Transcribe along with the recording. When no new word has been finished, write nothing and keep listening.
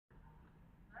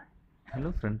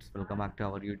Hello friends, welcome back to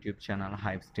our YouTube channel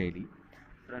Hype Daily.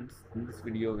 Friends, in this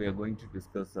video we are going to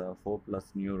discuss 4 plus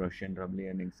new Russian ruble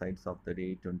earning sites of the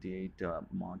day 28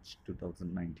 March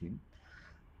 2019.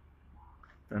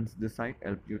 Friends, this site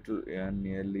helps you to earn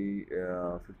nearly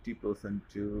 50%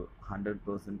 to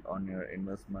 100% on your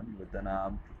investment within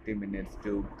 50 minutes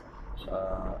to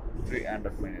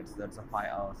 300 minutes. That's a 5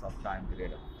 hours of time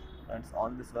period. Friends, all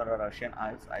these were Russian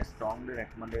Hyps. I strongly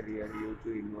recommend you to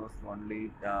invest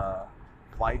only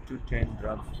 5 to 10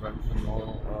 drugs, friends,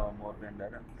 more than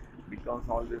that, because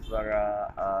all these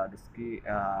were risky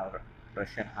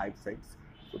Russian hype sites.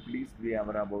 So please be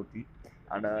aware about it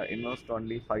and invest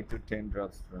only 5 to 10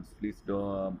 drugs, friends. Please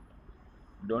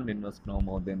don't invest no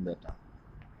more than that.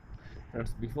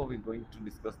 Friends, before we going to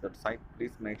discuss that site,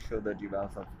 please make sure that you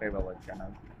have subscribed our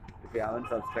channel. If you haven't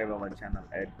subscribed our channel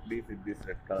yet, please hit this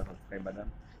red color subscribe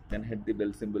button, then hit the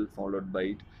bell symbol followed by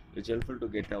it, which is helpful to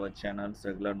get our channel's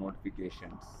regular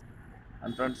notifications.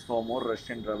 And friends, for more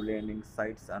Russian ruble earning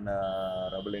sites and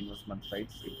ruble investment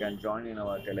sites, you can join in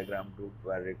our Telegram group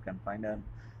where you can find a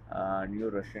new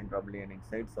Russian ruble earning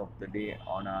sites of the day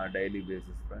on a daily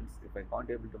basis, friends. If I can't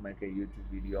able to make a YouTube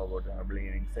video about ruble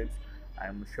earning sites,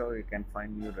 I'm sure you can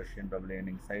find new Russian ruble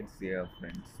earning sites here,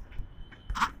 friends.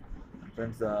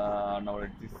 Friends, now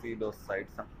let's see those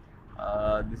sites.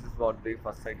 This is what the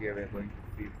first site here we're going to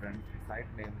see, friends. The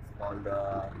site name is called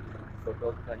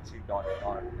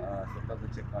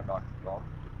sotokachi.com.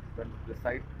 Friends, the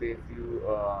site pays you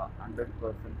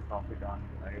 100% profit on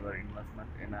your investment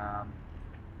in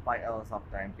 5 hours of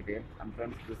time period. And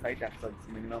friends, the site accepts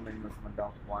minimum investment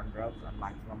of 1 rubs and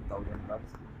maximum 1000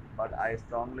 rubs. But I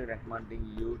strongly recommending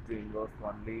you to invest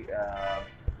only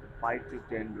 5 to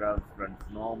 10 rubs, friends,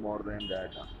 no more than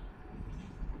that.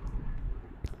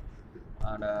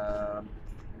 And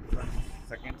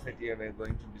second site here we're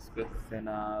going to discuss in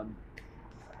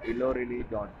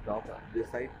illorily.com. The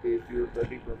site pays you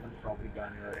 30% profit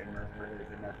on your investment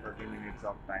within a 30 minutes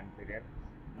of time period.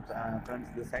 Friends,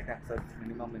 the site accepts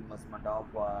minimum investment of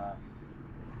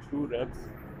 2 reps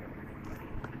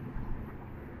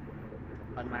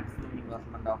and maximum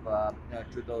investment of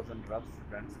 2000 reps,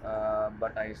 friends.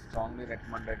 But I strongly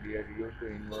recommend that you to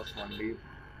invest only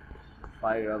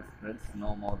 5 reps, friends,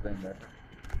 no more than that.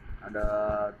 And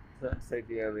third site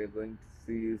here we're going to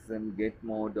see is in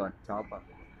getmore.top.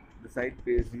 The site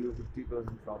pays you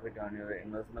 50% profit on your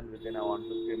investment within a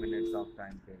 150 minutes of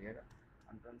time period.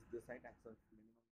 And friends, the site accepts